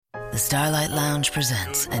Starlight Lounge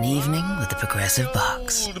presents An Evening with the Progressive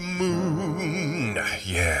Box. Old moon,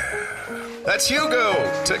 yeah. That's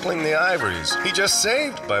Hugo, tickling the ivories. He just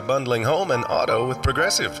saved by bundling home and auto with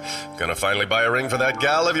Progressive. Gonna finally buy a ring for that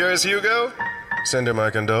gal of yours, Hugo? Send her my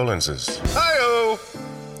condolences. Hi-oh!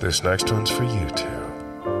 This next one's for you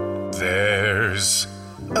two. There's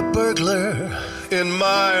a burglar in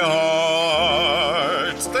my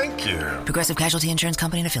heart. Thank you. Progressive Casualty Insurance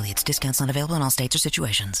Company and Affiliates. Discounts not available in all states or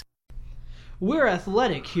situations. We're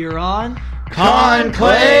athletic here on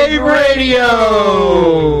Conclave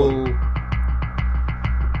Radio!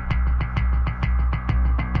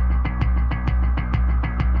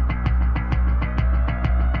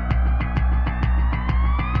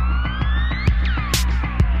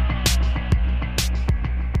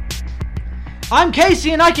 I'm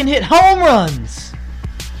Casey and I can hit home runs.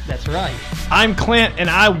 That's right. I'm Clint and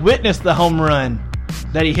I witnessed the home run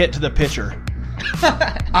that he hit to the pitcher.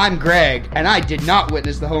 I'm Greg, and I did not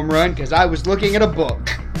witness the home run because I was looking at a book.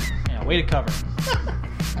 Yeah, way to cover.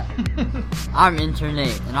 I'm Intern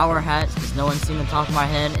Nate, and I wear hats because no one's seen the top of my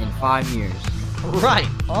head in 5 years. Right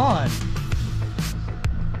on.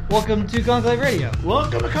 Welcome to Conclave Radio.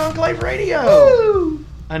 Welcome to Conclave Radio! Woo!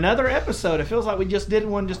 Another episode. It feels like we just did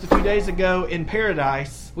one just a few days ago in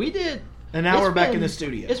Paradise. We did. And now It's we're back been- in the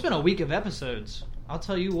studio. It's been a week of episodes. I'll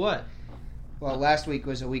tell you what. Well, last week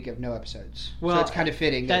was a week of no episodes. Well, so it's kind of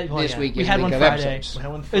fitting that this week we is had a one week of Friday. episodes. We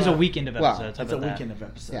had one It was a Friday. weekend of Well, episodes. How It's a about that? weekend of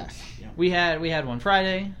episodes. Yeah. We had one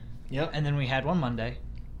Friday, Yep. and then we had one Monday,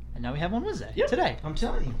 and now we have one Wednesday. Yep. Today. I'm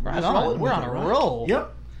telling you. Right just on. rolling We're with on it, a right? roll.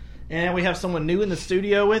 Yep. And we have someone new in the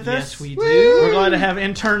studio with us. Yes, we do. We're glad to have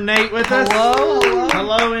Intern Nate with us. Hello.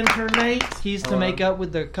 Hello, Intern Nate. He's to Hello. make up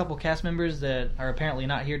with the couple cast members that are apparently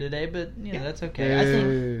not here today, but you know, Yeah. that's okay. I think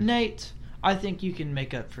Boo. Nate, I think you can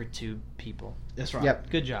make up for two people. That's right. Yep.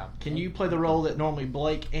 Good job. Can you play the role that normally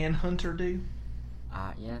Blake and Hunter do?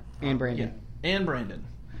 Yeah. And Brandon. Yeah. And Brandon.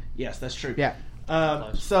 Yes, that's true. Yeah.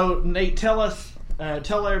 So Nate, tell us,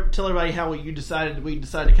 tell everybody how we decided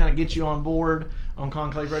to kind of get you on board on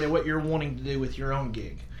Conclave Radio. What you're wanting to do with your own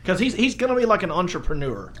gig, because he's going to be like an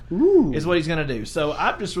entrepreneur. Ooh. Is what he's going to do. So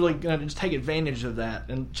I'm just really going to just take advantage of that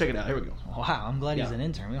and check it out. Here we go. Wow, I'm glad he's Yeah. an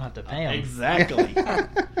intern. We don't have to pay him. Exactly.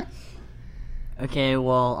 Okay,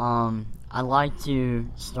 well, I'd like to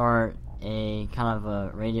start a kind of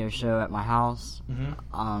a radio show at my house,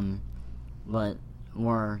 but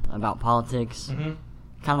more about politics. Mm-hmm.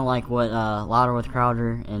 Kind of like what Louder with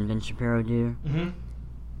Crowder and Ben Shapiro do, Mm-hmm.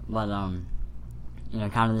 but, you know,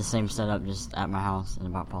 kind of the same setup just at my house and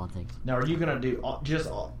about politics. Now, are you going to do just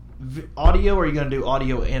audio, or are you going to do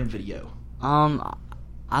audio and video?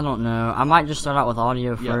 I don't know. I might just start out with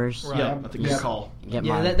audio first. Right. Yeah, that's a good Yeah. call. Get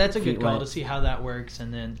Yeah, my that's a good feet call wet. to see how that works,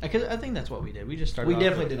 and then because I think that's what we did. We just started. We off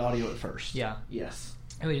definitely with- did audio at first. Yeah. Yes.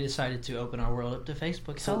 And we decided to open our world up to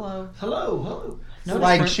Facebook. Hello. Hello. Notice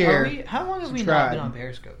Like, we're- share, are we- how long have we not subscribe. been on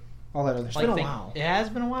Periscope? All that other stuff. been a think- while. It has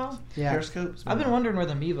been a while. Yeah. Periscope. I've been wondering where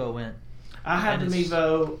the Mevo went. I have the And it's-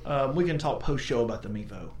 Mevo. We can talk post show about the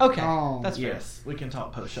Mevo. Okay, Oh. that's fair. Yes, we can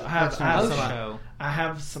talk post show. That's I have Post some. show. I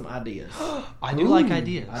have some ideas. I do like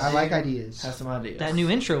ideas. I like ideas. Have some ideas. That new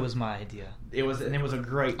intro was my idea. It was a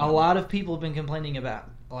great. A lot of people have been complaining about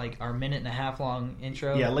like our minute and a half long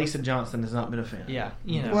intro. Yeah, Lisa Johnson has not been a fan. Yeah,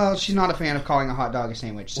 you know. Well, she's not a fan of calling a hot dog a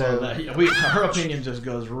sandwich, so... Her opinion just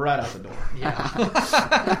goes right out the door.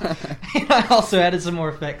 yeah. And I also added some more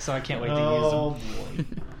effects, so I can't wait to use Oh them.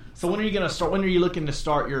 boy. So when are you gonna start? When are you looking to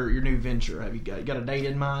start your new venture? Have you got a date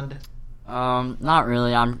in mind? Not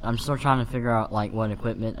really. I'm still trying to figure out like what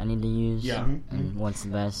equipment I need to use. Yeah. And what's the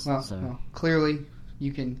best. Well, clearly,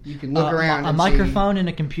 you can look around A and microphone and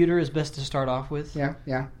a computer is best to start off with. See.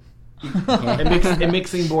 Yeah. A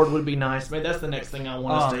mixing board would be nice. Man, that's the next thing I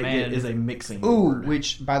want us Oh, to man. get is a mixing Ooh, board.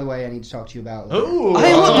 which, by the way, I need to talk to you about. Ooh.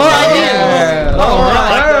 Hey, look, more ideas! Oh, All I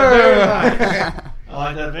like that very much. I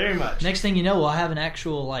like that very much. Next thing you know, we'll have an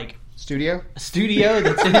actual like Studio? studio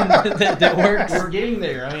that's in, that works. We're getting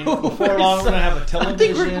there. I mean, before long, we're gonna have a I television.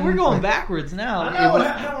 think we're going backwards now. I know.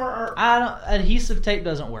 How are I don't, adhesive tape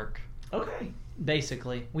doesn't work. okay.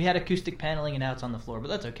 Basically, we had acoustic paneling and now it's on the floor, but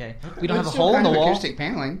that's okay. Okay. We don't It's have a still hole in kind the of wall, acoustic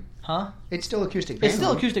paneling. huh? It's still acoustic paneling. It's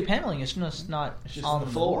still acoustic paneling. It's just not It's just on the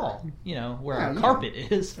the floor. wall. You know where Yeah, our yeah. carpet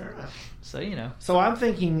is. Fair enough. So you know. So I'm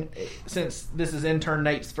thinking, since this is intern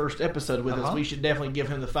Nate's first episode with us, Uh-huh. we should definitely give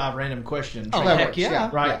him the 5 random questions. Oh, That heck works, yeah.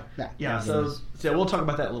 Right. Yeah. So we'll talk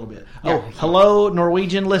about that a little bit. Yeah. Oh, hello,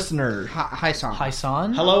 Norwegian listener. Hi, song. Hi,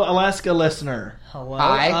 son. Hello, Alaska listener. Hello.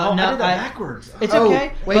 Hi. Oh, no, I did that backwards. It's Oh,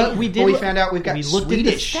 okay. wait, but we did. we found out we've got we looked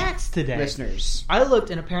Swedish at the stats today. listeners. I looked,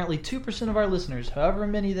 and apparently 2% of our listeners, however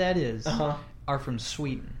many that is, Uh-huh. are from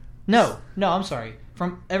Sweden. No, I'm sorry,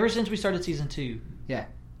 From ever since we started season 2, Yeah.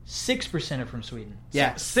 6% are from Sweden.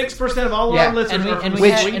 Yeah. 6% of all Yeah. our listeners are from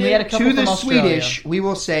Which, Sweden. and we had a couple to the from Australia. Swedish, we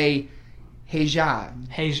will say Hejad.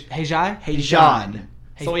 Hejai? Hejad.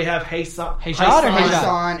 So we have Hejad Hejad or Hejad?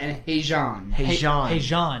 Hejad and Hejan. Hejad.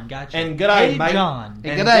 Hejjan, gotcha. And good day, mate. Hejjan.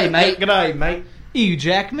 Hey, good day, mate. Good day, mate. Hugh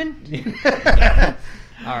Jackman?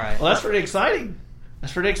 All right. Well, that's pretty exciting.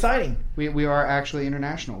 That's pretty exciting. We are actually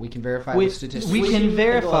international. We can verify We, the statistics. we can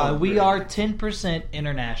verify globe. we are 10%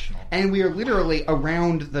 international. And we are literally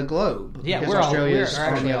around the globe. Yeah, because we're Australia is we're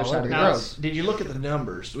on actually the other all side of over. the Now, globe. did you look at the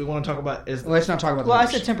numbers? Do we want to talk about Let's not talk about the Well, I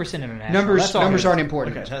numbers. said 10% international. Numbers That's all numbers good. aren't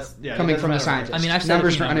important. Okay, that's, yeah, Coming it from the doesn't matter. scientists. I mean, I've said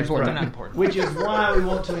numbers a few are numbers, but unimportant. they're not important. Which is why we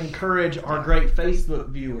want to encourage our great Facebook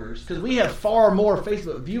viewers, because we have far more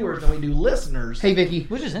Facebook viewers than we do listeners. Hey, Vicky.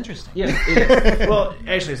 Which is interesting. Yes, it is. Well,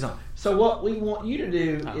 actually, it's not. So what we want you to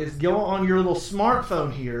do is go on your little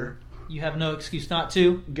smartphone here. You have no excuse not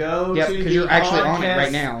to. Go Yep, to 'cause the you're actually on it podcast-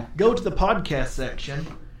 right now. Go to the podcast section,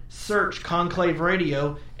 search Conclave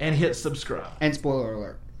Radio, and hit subscribe. And spoiler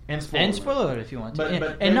alert. And spoiler. And spoiler alert if you want to.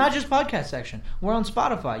 But- and not just podcast section. We're on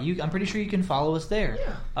Spotify. I'm pretty sure you can follow us there.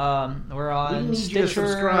 We're on We need you to Stitcher.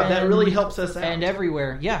 subscribe. That really helps us out. And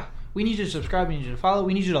everywhere. Yeah. We need you to subscribe. We need you to follow.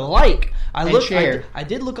 We need you to like. And share. I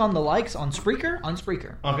did look on the likes on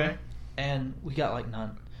Spreaker. Okay. And we got like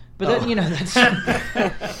none. But then, that's...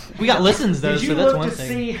 we got listens, though, Did you so that's look one to thing.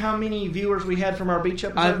 see how many viewers we had from our beach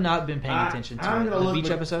episode? I've not been paying attention to I'm it. gonna The look, beach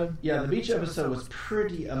but- episode? Yeah, the beach episode was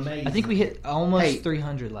pretty amazing. I think we hit almost Hey,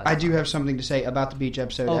 300 last I time. do have something to say about the beach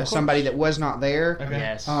episode. Oh, of As somebody course. that was not there, Okay.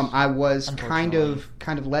 Yes. I was kind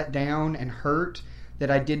Unfortunately. of let down and hurt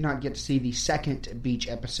that I did not get to see the second beach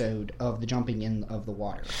episode of the jumping in of the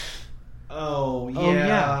water. Oh, yeah. Oh,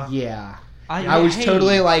 yeah. Yeah. I was hey,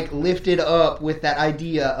 totally lifted up with that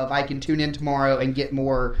idea of I can tune in tomorrow and get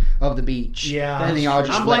more of the beach. Yeah. and then y'all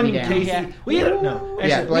just I'm let me blaming down. Casey. Yeah. We had a, no, actually,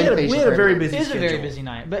 Yeah, we blame had a, Casey we had a for very everything. busy It is a schedule. very busy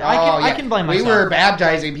night. But Oh, I can blame myself. We were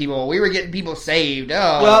baptizing people. We were getting people saved.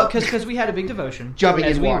 Oh. Well, because we had a big devotion. Jumping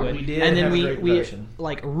as in we water. would. We did And then have a we, great we devotion.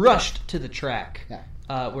 rushed to the track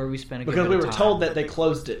Yeah. where we spent a good Because bit we of were time. told that they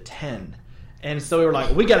closed at 10. And so we were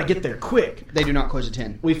like, we got to get there quick. They do not close at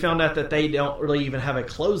 10. We found out that they don't really even have a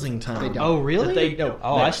closing time. They don't. Oh, really? That they don't.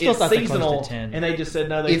 Oh, that I still it's thought they closed seasonal, at 10. And they just said,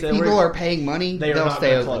 no, they If said, people we're, are paying money, they are they'll not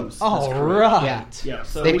stay going to open. close. All That's correct. right. Yeah. Yeah,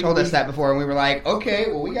 so They we- told we- us that before, and we were like,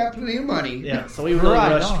 okay, well, we got plenty of money. Yeah, so we really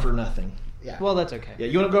Right rushed on. for nothing. Yeah. Well, that's okay. Yeah,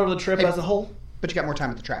 you want to go over the trip Hey. as a whole? But you got more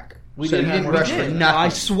time at the track. We so did you have didn't more rush time. for We did.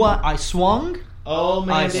 nothing. I swung. Oh,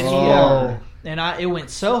 man, I did swung. he And it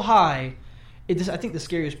went so high. I think the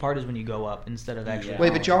scariest part is when you go up instead of actually. Yeah.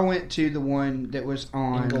 Wait, but y'all went to the one that was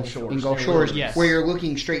on In Gulf Shores. in Gulf Yeah, Shores, yes. where you're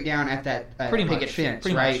looking straight down at that Pretty picket much, fence,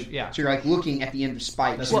 pretty right? much, yeah. So you're like looking at the end of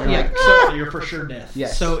spikes. That's and Well, you're yeah. like, So you're for sure death.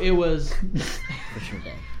 yes. So it was. For sure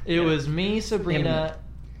did. It was me, Sabrina.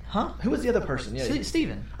 Huh? Who was the other person? Yeah.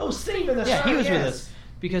 Steven. Oh, Steven. That's Yeah, right. he was with yes. us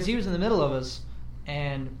because he was in the middle of us.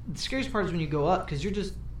 And the scariest part is when you go up because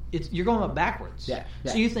you're going up backwards. Yeah,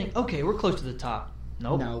 yeah. So you think, okay, we're close to the top.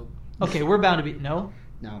 Nope. no, Okay, we're bound to be. No.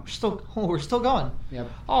 no. We're still going. Yep.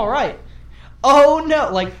 All right. Oh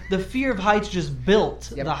no! Like the fear of heights just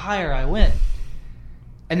built Yep. the higher I went.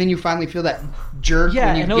 And then you finally feel that jerk Yeah,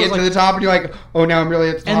 when you and it was get to like- the top, and you're like, oh, now I'm really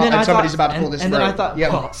at the top, And then I somebody's thought, about to pull this and rope. then I thought,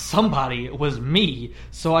 Yep. well, somebody was me.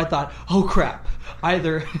 So I thought, oh crap!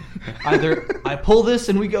 Either I pull this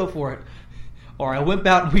and we go for it, or I wimp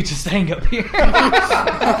out and we just hang up here.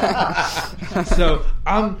 So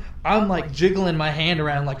I'm like jiggling my hand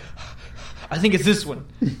around, like I think it's this one,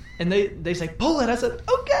 and they say pull it. I said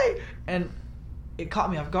okay, and it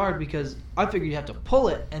caught me off guard because I figured you have to pull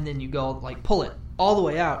it and then you go like pull it all the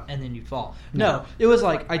way out and then you fall. No, it was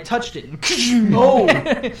like I touched it and oh,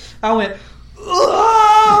 I went.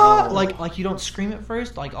 "Ah!" Like you don't scream at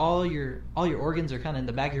first. Like all your organs are kind of in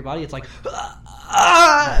the back of your body. It's like,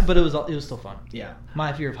 "Ah!" But it was still fun. Yeah.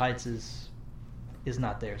 My fear of heights is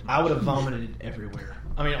not there. As much. I would have vomited everywhere.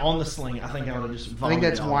 I mean, on the sling, I think I would have just I think vomited.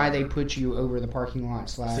 that's all why over. they put you over the parking lot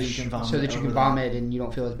slash So you can vomit so that you over can the- vomit and you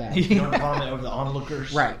don't feel as bad. You don't vomit over the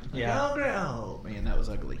onlookers. Right. Like, Yeah. Oh, great. Oh, man, that was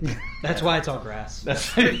ugly. That's why it's all grass.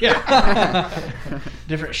 That's yeah.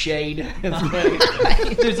 Different shade. It's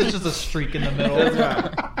great. There's just a streak in the middle. That's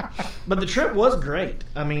right. But the trip was great.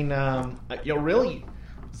 I mean, really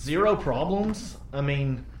zero problems. I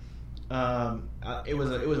mean, it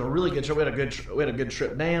was a really good trip. We had a good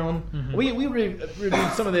trip down. Mm-hmm. We reviewed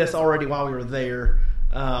some of this already while we were there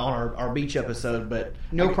on our beach episode, but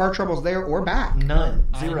No car troubles there or back, none,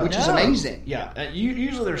 zero, which is know. amazing. Yeah,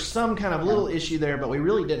 usually there's some kind of little issue there, but we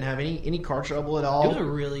really didn't have any car trouble at all. It was a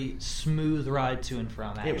really smooth ride to and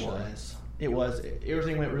from. Actually, It was.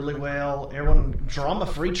 Everything went really well. Everyone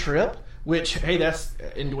drama-free trip. Which, hey, that's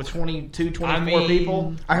with 22, 24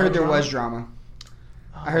 people. I heard there was drama.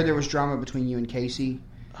 I heard there was drama between you and Casey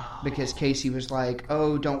because Casey was like,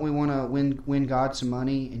 "Oh, don't we want to win God some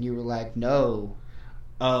money?" And you were like, "No,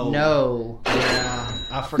 no." Yeah,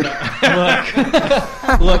 I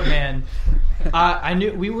forgot. Look, man. I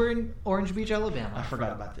knew we were in Orange Beach, Alabama. I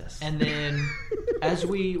forgot about this. And then, as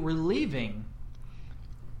we were leaving,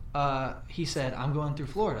 he said, "I'm going through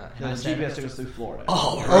Florida." And the I said, GPS took us through Florida.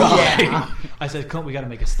 "Oh, right." Yeah. I said, "Clint, we got to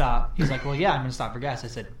make a stop." He's like, "Well, yeah, I'm going to stop for gas." I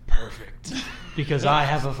said, "Perfect," because I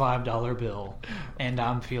have a $5 bill and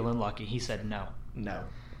I'm feeling lucky. He said, "No,"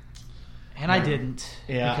 and I didn't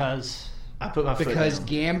because I put my foot because down.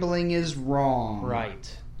 Gambling is wrong.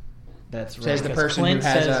 Right. That's right. Says the Because person Clint who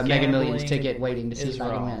has says a Mega Millions gambling ticket waiting to see is if I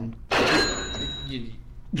can wrong. win.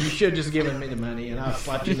 You should have just given me the money and I'll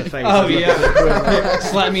slap you in the face. Oh, yeah.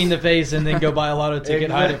 Slap me in the face and then go buy a lotto ticket,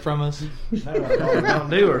 Exactly. hide it from us. Don't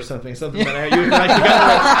do or something. Something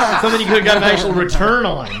that something you could have got an actual return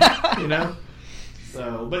on. You know.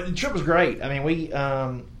 So, but the trip was great. I mean,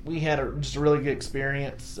 we had just a really good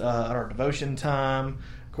experience at our devotion time.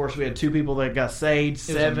 Of course, we had 2 people that got saved,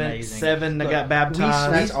 It was amazing. 7 that Look, got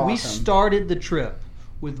baptized. That's We awesome. started the trip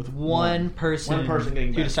with one person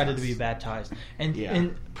getting who decided to baptized. be baptized. And, Yeah.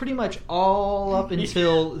 and pretty much all up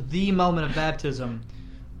until the moment of baptism,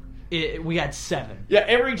 we had 7. Yeah,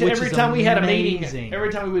 every Which is time we had a meeting, amazing. every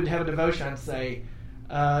time we would have a devotion, I'd say,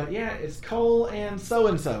 "Yeah, it's Cole and so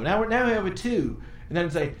and so. Now we have a 2," and then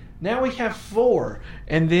I'd say, "Now we have 4,"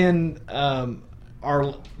 and then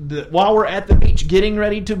while we're at the beach getting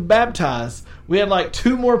ready to baptize, we had like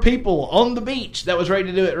 2 more people on the beach that was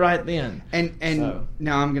ready to do it right then. And So-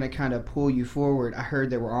 now I'm going to kind of pull you forward. I heard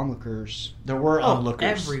there were onlookers. There were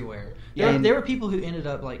onlookers Everywhere. Yeah. There were people who ended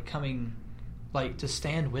up coming to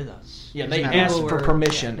stand with us. Yeah, they Isn't that asked People for were-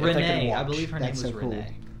 permission if they Renee, could watch. I believe her name That's was so cool.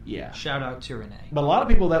 Renee. Yeah, Shout out to Renee. but a lot of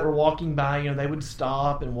people that were walking by, they would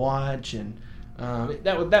stop and watch, and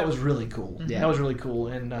that was really cool. Yeah. That was really cool.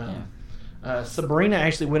 And Sabrina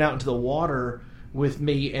actually went out into the water with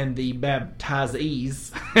me and the baptizees.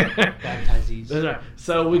 Baptizees. That's right.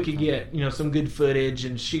 So we could get some good footage,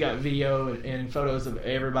 and she got video and photos of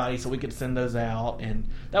everybody, so we could send those out, and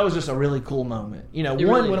that was just a really cool moment.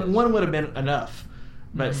 One would have been enough,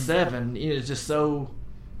 but 7 is just so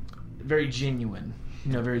very genuine.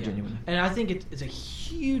 Very genuine. And I think it's a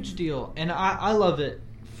huge deal. And I love it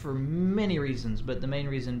for many reasons, but the main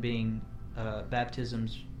reason being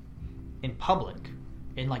baptisms in public,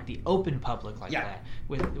 in the open public that,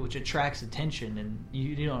 which attracts attention, and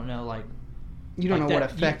you don't know You don't know what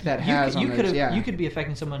effect that has on those. Yeah. You could be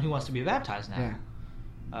affecting someone who wants to be baptized now.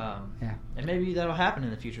 Yeah. Yeah. And maybe that'll happen in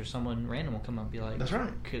the future. Someone random will come up and be like, That's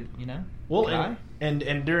right. Could Well, could I?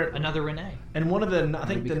 and during Another Renee. And one of I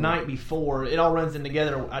think be the cool. night before, it all runs in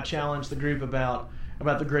together. I challenged the group about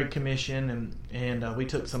the Great Commission, and we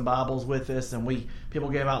took some Bibles with us, and people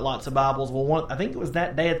gave out lots of Bibles. Well, I think it was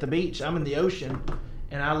that day at the beach. I'm in the ocean,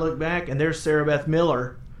 and I look back, and there's Sarah Beth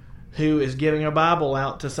Miller, who is giving a Bible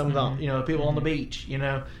out to some of the people on the beach.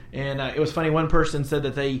 And it was funny. One person said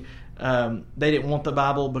that they didn't want the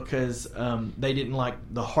Bible because they didn't like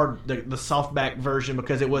the softback version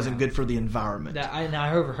because it wasn't good for the environment.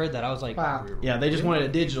 I overheard that. I was like, Wow. Yeah, they just wanted a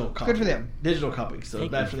digital copy. Good for them. Digital copy, so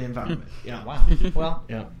bad for the environment. Yeah. wow. Well,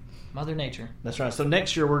 Yeah, Mother Nature. that's right. So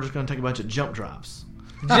next year we're just going to take a bunch of jump drives.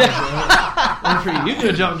 One for you. You get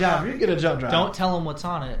a jump drive. You get a jump drive. Don't tell them what's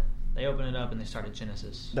on it. They open it up and they start at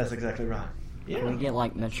Genesis. That's exactly right. Can we Yeah.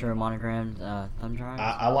 get Metro monogrammed thumb drives?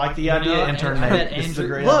 I like the idea. and Internate. I bet This is a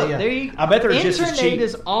Andrew- great look, idea. there you, I bet they're just as Internate cheap.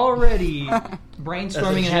 is already That's a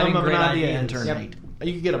brainstorming and gem having of an great idea. ideas. Internate.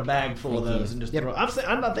 You could get a bag full of those and just throw.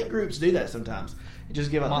 I think groups do that sometimes. Just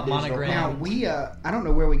give out the digital Monogram. Now copies. I don't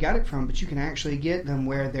know where we got it from, but you can actually get them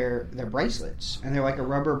where they're bracelets, and they're like a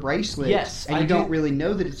rubber bracelet. Yes, and I you do. don't really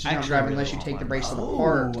know that it's a jump Actually, drive really unless you want take the one. bracelet Oh,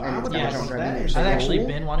 apart I and it's would got a like jump drive that. in there. So I've cool. actually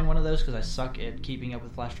been wanting one of those because I suck at keeping up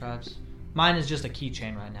with flash drives. Mine is just a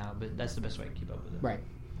keychain right now, but that's the best way to keep up with it. Right.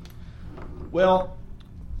 Well,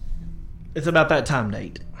 it's about that time,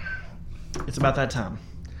 Nate. It's about that time.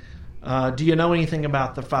 Do you know anything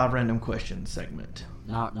about the 5 random questions segment?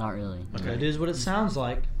 Not really. It is what it sounds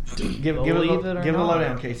like. Give it Believe it or a not.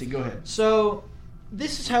 lowdown, Casey. Go ahead. So,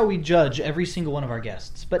 this is how we judge every single one of our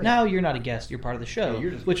guests. But now you're not a guest; you're part of the show, Yeah,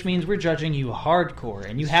 you're just- which means we're judging you hardcore,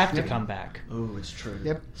 and you have to come back. Oh, it's true.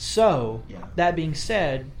 Yep. So, Yeah. that being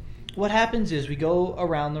said, what happens is we go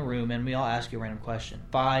around the room and we all ask you a random question.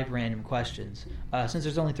 5 random questions. Since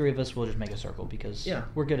there's only 3 of us, we'll just make a circle because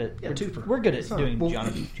we're good at we're good at doing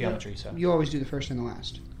geometry. So You always do the first and the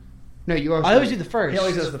last. No, you always. I always do the first. He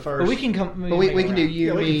always does the first. But we can come. But we can do you,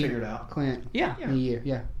 Yeah, we can me, figure it out. Clint, Yeah. and you.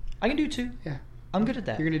 Yeah. I can do 2. Yeah. I'm good at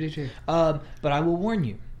that. You're going to do 2. But I will warn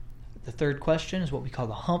you. The third question is what we call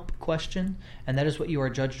the hump question, and that is what you are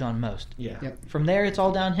judged on most. Yeah. Yep. From there, it's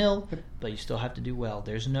all downhill, but you still have to do well.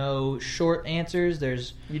 There's no short answers.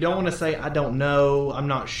 You don't want to say, I don't know, I'm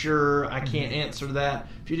not sure, I can't answer that.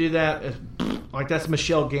 If you do that, it's, like that's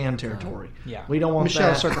Michelle Gann territory. Yeah. We don't want Michelle,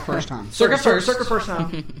 that. circa first time. Circa first. Circa first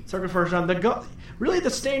time. Circa first time. Really, the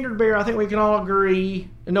standard bear, I think we can all agree,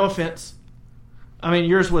 no offense. I mean,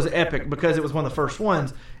 yours was epic because it was one of the first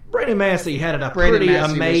ones. Brandon Massey had it pretty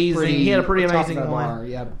amazing. He had a pretty amazing one.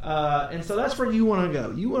 And so that's where you want to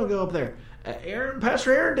go. You want to go up there.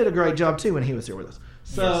 Pastor Aaron did a great job too when he was here with us.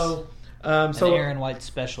 So, An Aaron White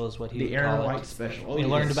special is what he would Aaron call White it. special. We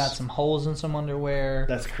learned about some holes in some underwear.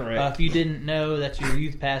 That's correct. If you didn't know, that's your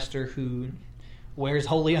youth pastor who wears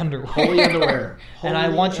holy underwear. Holy underwear. And I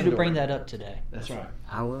Holy want you to underwear. bring that up today. That's right.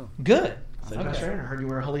 I will. Good. So Pastor Aaron, I heard you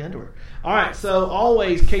wear holy underwear. All right, so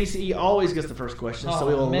always, KCE always gets the first question, so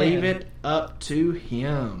we will leave it up to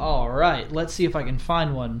him. All right. Let's see if I can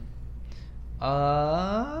find one.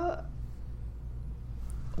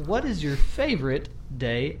 What is your favorite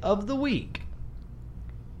day of the week?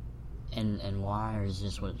 And why, or is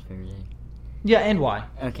this what's favorite day? Yeah, and why?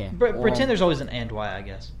 Okay. Pretend there's always an and why, I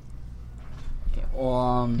guess. Okay,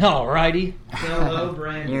 well, All righty. Hello,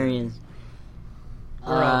 Brandon. here he is.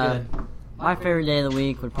 We're all good. My favorite day of the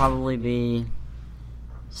week would probably be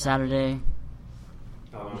Saturday.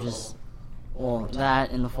 Just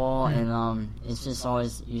that in the fall, and it's just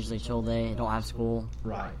always usually a chill day. Don't have school.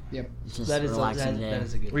 Right. Yep. It's just That a is relaxing day. that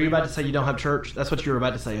is a good. Were you about to say you don't have church? That's what you were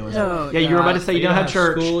about to say. Was No, yeah, you were about to say you don't have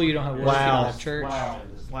church. School, you don't have work, Wow. you don't have church.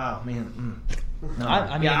 Wow, man. No.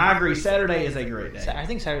 I mean, I agree. Saturday is a great day. I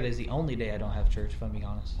think Saturday is the only day I don't have church, if I'm being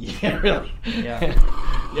honest. Yeah, really. Yeah.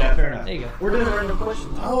 Yeah, fair enough. There you go. We're doing random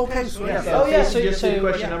questions. Oh, okay, sweet. So just do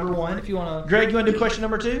question number 1. If you want to, Greg, you want to do question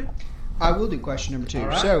number 2? I will do question number 2. All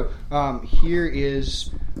right. So, here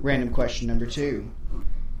is random question number 2.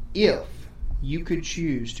 If you could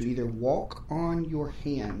choose to either walk on your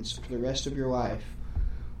hands for the rest of your life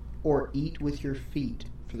or eat with your feet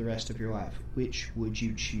for the rest of your life, which would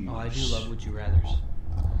you choose? I do love Would You Rathers.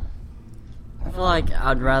 I feel like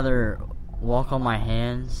I'd rather walk on my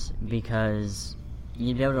hands because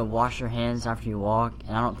you'd be able to wash your hands after you walk,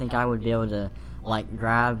 and I don't think I would be able to like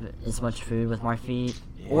grab as much food with my feet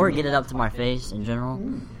or get it up to my face in general.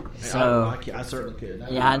 So I certainly could.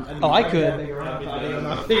 yeah, I could.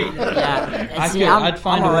 yeah. And I see, could. I'm, I'd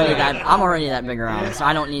find I'm a already way. I'm already that big around, so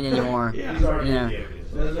I don't need any more. You know.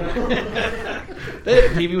 They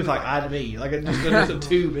hit TV with like eye to me, like it just there's a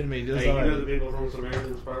tube in me. Just Hey, you like, know the people from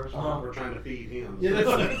Samaritans first? We're trying to feed him. yeah,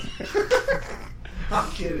 that's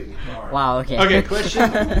I'm kidding. Sorry. Wow. Okay. okay, question.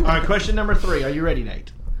 All right, question number 3. Are you ready,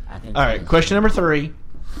 Nate? I think All right, question number 3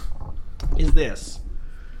 is this.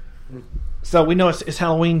 So we know it's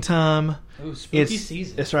Halloween time. Ooh, spooky It's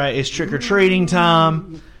season. That's right. It's trick or treating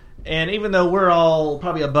time, and even though we're all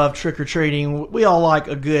probably above trick or treating, we all like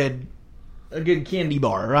a good candy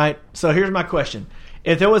bar, right? So here's my question: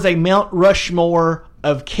 if there was a Mount Rushmore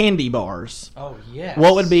of candy bars, Oh yeah.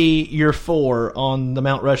 what would be your 4 on the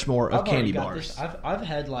Mount Rushmore of I've already candy got bars? this. I've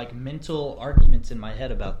had like mental arguments in my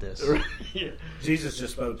head about this. Jesus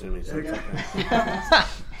just spoke to me, so it's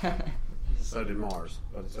okay. So did Mars,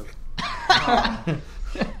 but it's okay.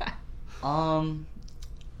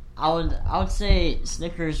 I would say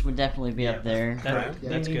Snickers would definitely be up there.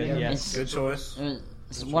 That's good. Yeah. Yes. Good choice.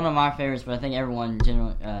 It's one of my favorites, but I think everyone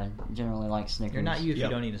generally likes Snickers. You're not you if Yep.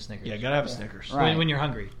 you don't eat a Snickers. Yeah, gotta have a Snickers. Right. When you're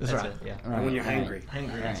hungry. That's right. it. Yeah. Right, And when you're right.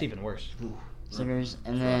 hangry. It's even worse. Snickers,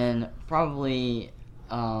 and then probably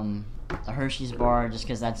a Hershey's bar, just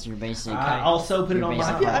because that's your basic. I also put it your on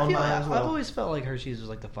basic- my, Yeah, I on feel mine as I've well. always felt like Hershey's was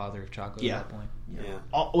like the father of chocolate Yeah. at that point. Yeah.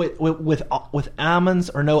 With almonds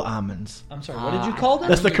or no almonds? I'm sorry, what did you call them?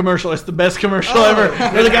 That's the commercial. It's the best commercial ever.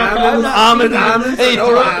 Where the guy Almonds, almonds, almonds, and no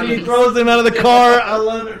he almonds. throws them out of the car. I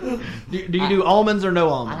love it. Do you do almonds or no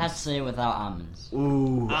I'd almonds? have to say without almonds.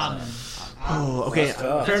 Ooh. Almonds. Oh, okay. That's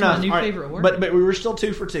tough. Fair That's enough. my new All right. favorite word. But we were still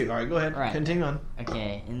 2 for 2. All right, go ahead. Right. Continue on.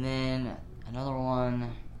 Okay, and then another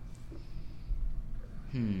one.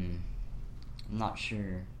 I'm not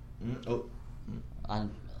sure. Oh,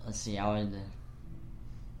 Let's see. I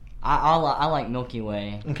like Milky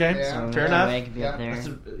Way. okay. Yeah. So Fair Milky enough. Way could be up there, That's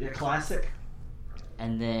a classic.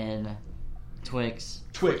 and then Twix.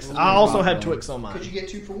 Twix. I also had Twix on Could you mine. get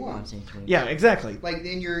 2 for 1? I'd say Twix. Yeah, exactly. Like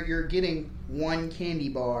then you're getting 1 candy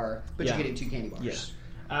bar, but Yeah. you're getting 2 candy bars. Yes.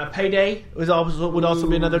 Payday would also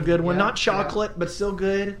be another good one. Yeah, Not chocolate, but still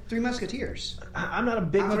good. Three Musketeers. I'm not a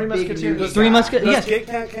big I'm a Three big Musketeers. movie Three guy. Musketeers. Does Yes. Kit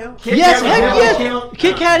Kat count? Kit Yes, Kat heck would yes. count.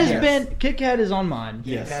 Kit Kat has Yes. been. Kit Kat is on mine.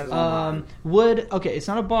 Yes. Kat is on mine. It's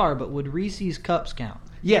not a bar, but would Reese's cups count?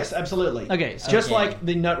 Yes, absolutely. Okay, so- just Okay. like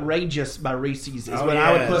the Nutrageous by Reese's is Oh, what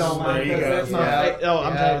I would yes. put on mine. There you because go. that's my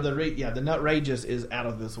I'm Yeah. telling you, the Nutrageous is out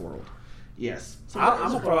of this world. Yes.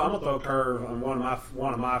 I'm gonna throw a curve on one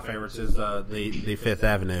of my favorites is the Fifth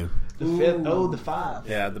Avenue. The fifth, the five.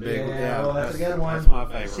 Yeah, the big. Yeah, well, that's a good one. That's my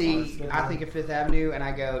favorite. See, I think of Fifth Avenue, and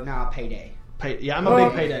I go, nah, Payday. I'm a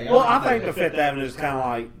big Payday. Well, I think the Fifth Avenue is kind of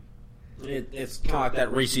like it's kind of like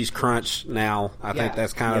that Reese's Crunch now. I think Yeah.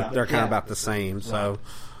 that's kind of they're kind Yeah. of about the same. So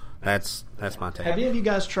that's my take. Have any of you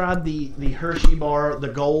guys tried the Hershey bar, the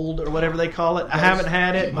gold or whatever they call it? I haven't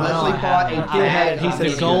had it. Leslie I bought a haven't. bag. He of said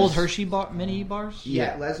The it's gold good. Hershey mini bars.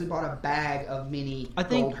 Yeah, Leslie bought a bag of mini I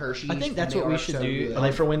think- gold Hershey's. I think that's and what they we are should so do. good. Are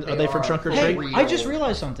they for are they for trunk or Hey, treat? I just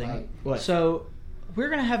realized something. Like, what? So we're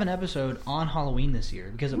gonna have an episode on Halloween this year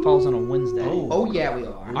because it falls on a Wednesday. Oh yeah, we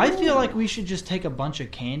are. I feel like we should just take a bunch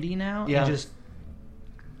of candy now Yeah. and just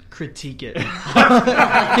critique it.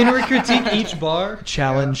 Can we critique each bar?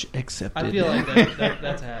 Challenge accepted. I feel like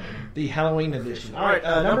that's happening. the Halloween edition. All right,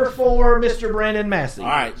 number 4, Mr. Brandon Massey. All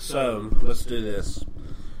right, so let's do this.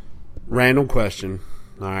 Random question.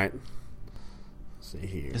 All right. Let's see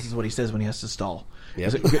here. This is what he says when he has to stall. Yep.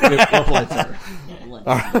 Is it good? Well played, sir.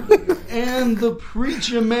 All right. And the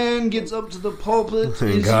preacher man gets up to the pulpit.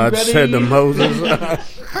 And God said to Moses.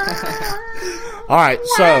 All right,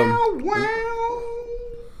 so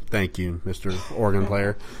thank you, Mr. Organ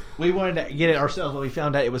Player. We wanted to get it ourselves, but we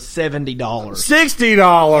found out it was $70. $60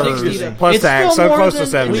 $60. plus It's tax, still so more close to than-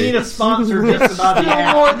 70. We need a sponsor just about the Still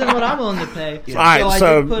app. more than what I'm willing to pay. All right, I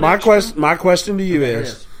so did put my extra- my question to you is,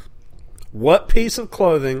 Yes. what piece of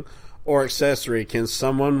clothing or accessory can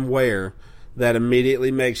someone wear that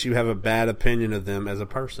immediately makes you have a bad opinion of them as a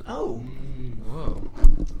person? Oh.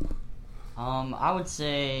 I would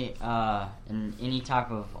say in any type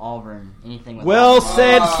of Auburn, anything with Well Auburn.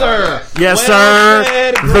 said, sir. Yes, Well sir.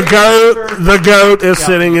 said, The great goat, answer. the goat is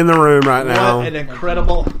sitting in the room right now. What an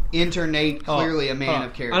incredible. Enter Nate, clearly a man Oh,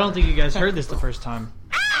 of character. I don't think you guys heard this the first time.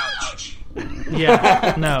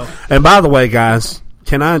 Yeah, no. And by the way, guys,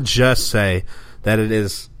 can I just say that it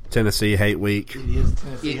is Tennessee Hate Week? It is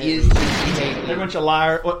Tennessee They're a bunch of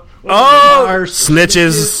liars. What Oh, liars?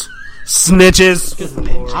 snitches.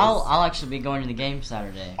 I'll actually be going to the game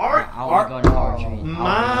Saturday. Art- I'll be going to Flower Tree.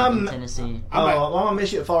 Mom- in Tennessee. Oh, I'm gonna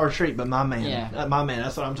miss you at Fall Retreat, but my man, Yeah. my man.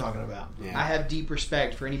 That's what I'm talking about. I have deep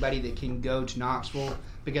respect for anybody that can go to Knoxville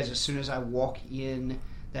because as soon as I walk in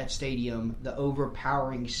that stadium, the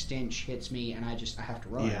overpowering stench hits me, and I have to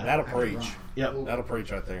run. Yeah. That'll I have to preach. run. Yep. That'll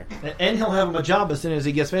preach right there. And he'll have a job as soon as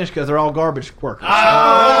he gets finished because they're all garbage workers.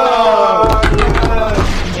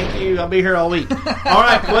 Thank you. I'll be here all week. All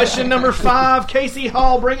right. Question number 5. Casey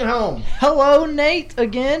Hall, bring it home. Hello, Nate.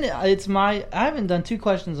 Again, I haven't done 2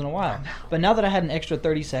 questions in a while, but now that I had an extra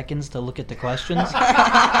 30 seconds to look at the questions,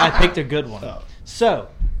 I picked a good one. So,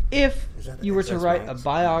 if you were to write a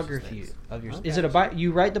biography of yours, is it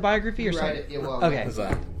you write the biography or You write something? it, yeah, well, Okay.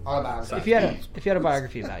 autobiography. If you had a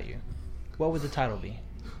biography about you, what would the title be?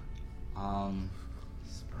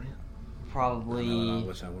 Probably. I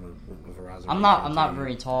wish I would have Verizon. I'm not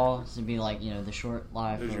very tall to be like the short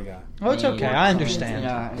life. Who's your of guy? Oh, it's me. okay. I understand.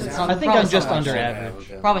 It's I think probably I'm just something under like-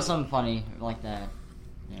 average. Probably something funny like that.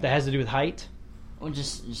 That has to do with height. Or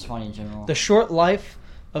just funny in general. The short life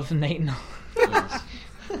of Nate. Yes.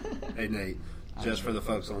 Hey, Nate. Just for the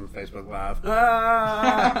folks on Facebook Live.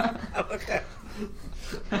 Okay.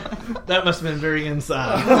 That must have been very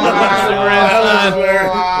inside. That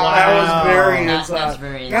was very That's inside.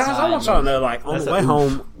 very Guys, I want y'all to know, like, on That's the a way oof.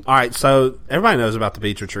 home. All right, so everybody knows about the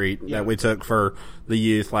beach retreat that we took for the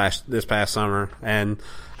youth this past summer, and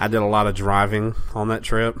I did a lot of driving on that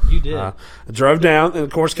trip. You did. I drove down, and of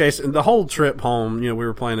course, Casey. The whole trip home, we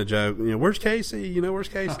were playing a joke. Where's Casey? Where's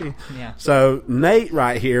Casey? Yeah. So Nate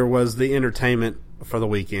right here was the entertainment for the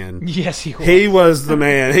weekend. Yes, he was. He was the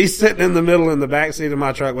man. He's sitting in the middle in the back seat of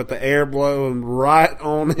my truck with the air blowing right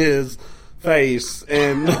on his face,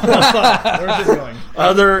 and Where's it going?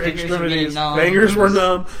 other Fingers were extremities. getting numb. Fingers were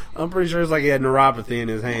numb. I'm pretty sure it's like he had neuropathy in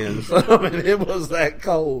his hands. I mean, it was that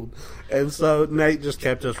cold. And so Nate just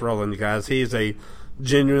kept us rolling, you guys. He's a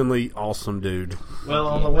genuinely awesome dude. Well,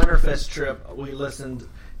 on the Winterfest trip, we listened.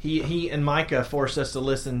 He and Micah forced us to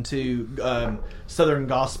listen to Southern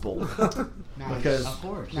Gospel because Of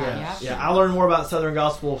course. yeah, You have to. I learned more about Southern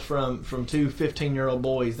Gospel from 2 15-year-old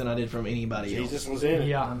boys than I did from anybody else. Jesus was in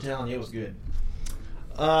it. I'm telling you, it was good.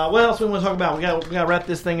 What else we want to talk about? We got to wrap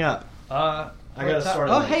this thing up. I got to start.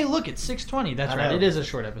 Oh, late. hey, look, it's 6:20. That's I right. know. It is a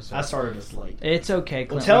short episode. I started this late. It's okay. Well,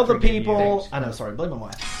 Clint, tell I the forgive you. people. I know. Sorry, blame my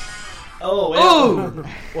wife. Oh, well.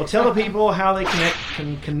 Well, tell the people how they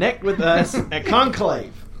can connect with us at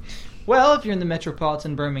Conclave. Well, if you're in the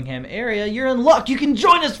metropolitan Birmingham area, you're in luck. You can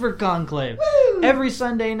join us for Conclave. Every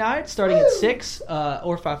Sunday night, starting at 6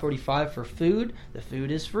 or 5:45 for food. The food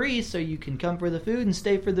is free, so you can come for the food and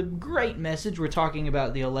stay for the great message. We're talking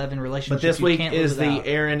about the 11 relationships But this you week can't is live the without.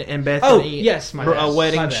 Aaron and Bethany yes, my bad.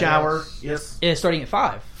 wedding My bad. shower. Yes. Yeah, starting at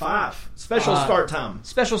 5. 5. Special start time.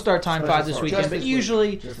 Special start time, Special 5 this start. weekend, Just but this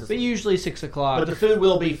usually, usually 6 o'clock. But the food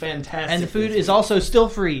will be fantastic. And the food this is week. also still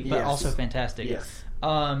free, but Yes. also fantastic. Yes.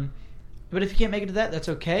 But if you can't make it to that, that's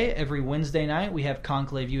okay. Every Wednesday night, we have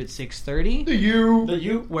Conclave U at 6:30. The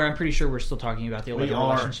you. Where I'm pretty sure we're still talking about the 11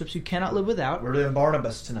 are. relationships you cannot live without. We're doing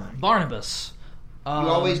Barnabas tonight. Barnabas. You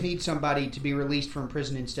always need somebody to be released from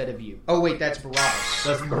prison instead of you. Oh, wait, that's Barabbas.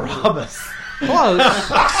 That's Barabbas. Close.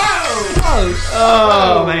 Close.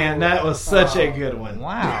 Oh, man, that was such a good one.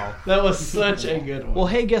 Wow. That was such a good one. Well,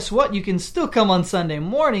 hey, guess what? You can still come on Sunday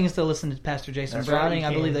mornings to listen to Pastor Jason That's right, Browning. you I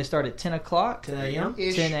believe can. they start at 10 o'clock. 10 a.m.?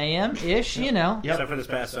 10 a.m.-ish, you know. Yep. Except for this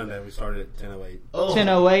past Sunday, we started at 10:08. Oh.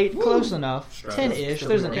 10:08, close enough. Straight 10-ish. up.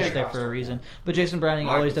 There's an ish there for a reason. But Jason Browning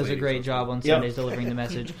always does a great job on Sundays delivering the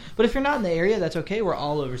message. But if you're not in the area, that's okay. We're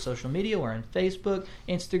all over social media. We're on Facebook,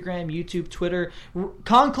 Instagram, YouTube, Twitter.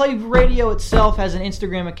 Conclave Radio itself has an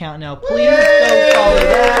Instagram account now. Please go follow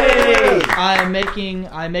that. I'm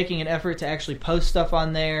making an effort to actually post stuff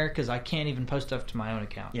on there because I can't even post stuff to my own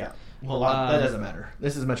account. Yeah. Well, that doesn't matter.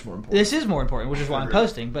 This is much more important. This is more important, which is why I'm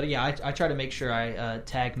posting. But yeah, I try to make sure I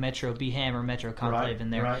tag Metro BHAM or Metro Conclave in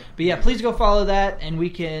there. Right. But yeah, please go follow that, and you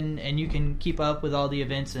can keep up with all the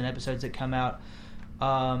events and episodes that come out.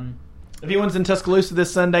 If anyone's in Tuscaloosa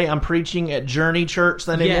this Sunday, I'm preaching at Journey Church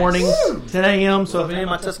Sunday Yes. morning, 10 a.m. So if any of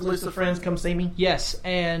my Tuscaloosa friends come see me, Yes,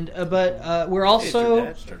 and but we're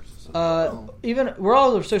also we're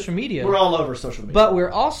all over social media. we're all over social media. But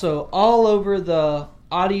we're also all over the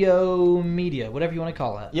audio media, whatever you want to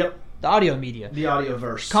call it. Yep, The audio media. the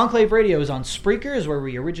audioverse. Conclave Radio is on Spreaker, is where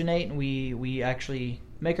we originate, and we actually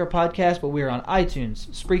make our podcast, but we're on iTunes,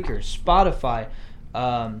 Spreaker, Spotify,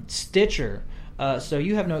 Stitcher. So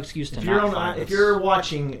you have no excuse to if not you're find if us. you're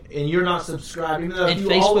watching and you're not subscribed, even though And if you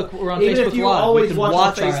Facebook, we're on even Facebook if you Live. always You can watch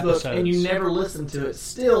watch on our Facebook and you episodes. never listen to it,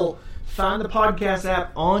 still find the podcast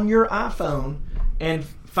app on your iPhone and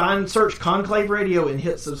search Conclave Radio and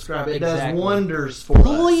hit subscribe. It does Exactly. wonders for us.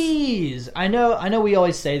 Please, I know we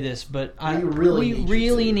always say this, but We really need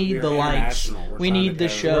you to. need the We're likes. international. We're We trying need to the go-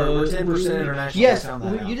 show. We're 10% international. Yes, I found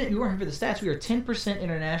that out. you weren't here for the stats. We are 10%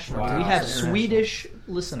 international. Wow. We have International. Swedish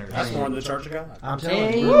listeners. That's more than the Church of God. I'm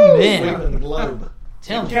telling you, Amen. we're sweeping the globe.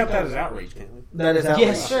 Tell We me. count that as outreach, can't we? That is outreach.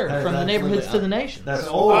 Yes, sir. That is From the absolutely neighborhoods to the nations. That's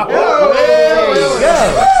There you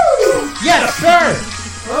go. Yes, sir.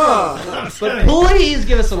 But please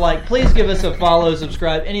give us a like. Please give us a follow,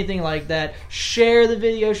 subscribe, anything like that. Share the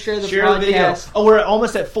video. Share the Share podcast. the video. Oh, we're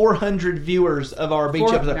almost at 400 viewers of our beach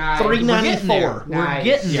episode. Nice. We're getting 394. there. We're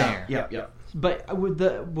getting there. Yep. But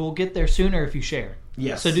we'll get there sooner if you share.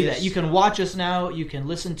 Yes. So do Yes. that. You can watch us now. You can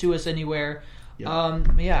listen to us anywhere. Yeah.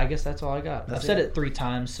 Yeah, I guess that's all I got. I've said it 3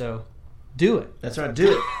 times, so do it. That's right.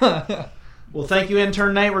 Do it. Well, thank you,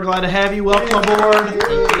 Intern Nate. We're glad to have you. Welcome aboard.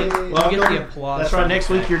 We'll get the applause. That's right. Next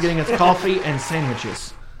week, you're getting us coffee and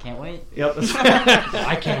sandwiches. Can't wait. Yep.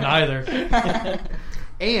 I can't either.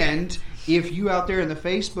 And if you out there in the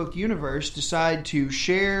Facebook universe decide to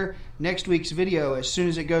share next week's video as soon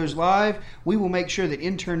as it goes live, we will make sure that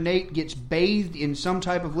Intern Nate gets bathed in some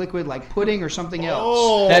type of liquid like pudding or something else.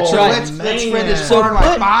 Oh, That's So right. let's spread this So far like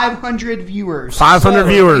put- 500 viewers. 500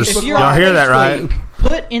 viewers. if you're Y'all on hear that, right?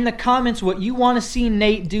 Put in the comments what you want to see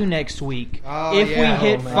Nate do next week. Oh, if yeah. we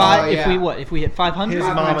hit Oh, man. five, Oh, yeah. if we hit 500, His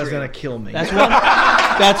mama's going to kill me. that's one.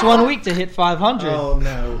 That's 1 week to hit 500. Oh,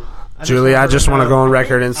 no. Julie, I just want to go on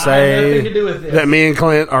record and I have nothing to say do with this. that me and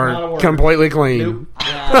Clint Not a are word. completely clean. Nope.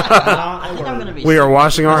 I think I'm gonna be. We are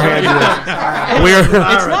washing our hands. We It's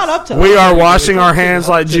are. not up to We us. are washing our hands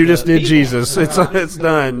like Judas did Jesus. It's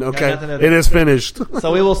done. Okay, nothing to do. it is finished.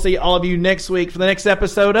 So we will see all of you next week for the next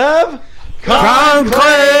episode of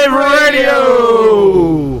Conclave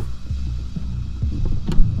Radio.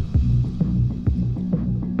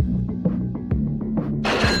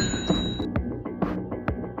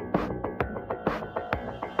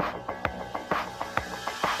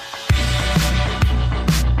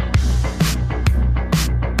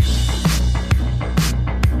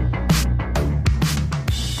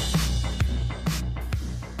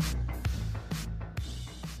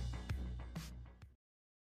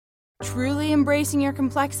 Truly embracing your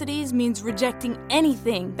complexities means rejecting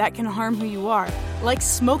anything that can harm who you are, like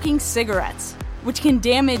smoking cigarettes, which can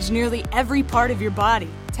damage nearly every part of your body.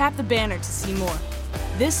 Tap the banner to see more.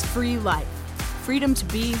 This free life. Freedom to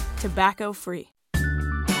be tobacco-free.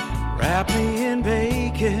 Wrap me in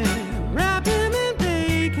bacon, wrap him in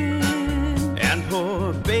bacon, and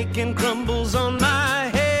pour bacon crumbles on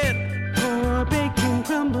my head. Pour bacon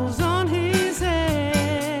crumbles on his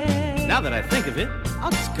head. Now that I think of it, I'll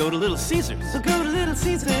just go to Little Caesars. So go to Little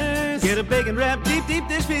Caesars. Get a bacon wrap deep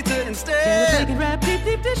dish pizza instead. Get a bacon wrap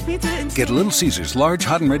deep dish pizza instead. Get Little Caesars large,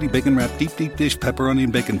 hot and ready bacon wrap deep dish pepperoni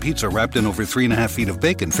and bacon pizza wrapped in over 3.5 feet of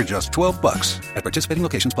bacon for just $12 at participating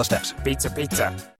locations plus tax. Pizza.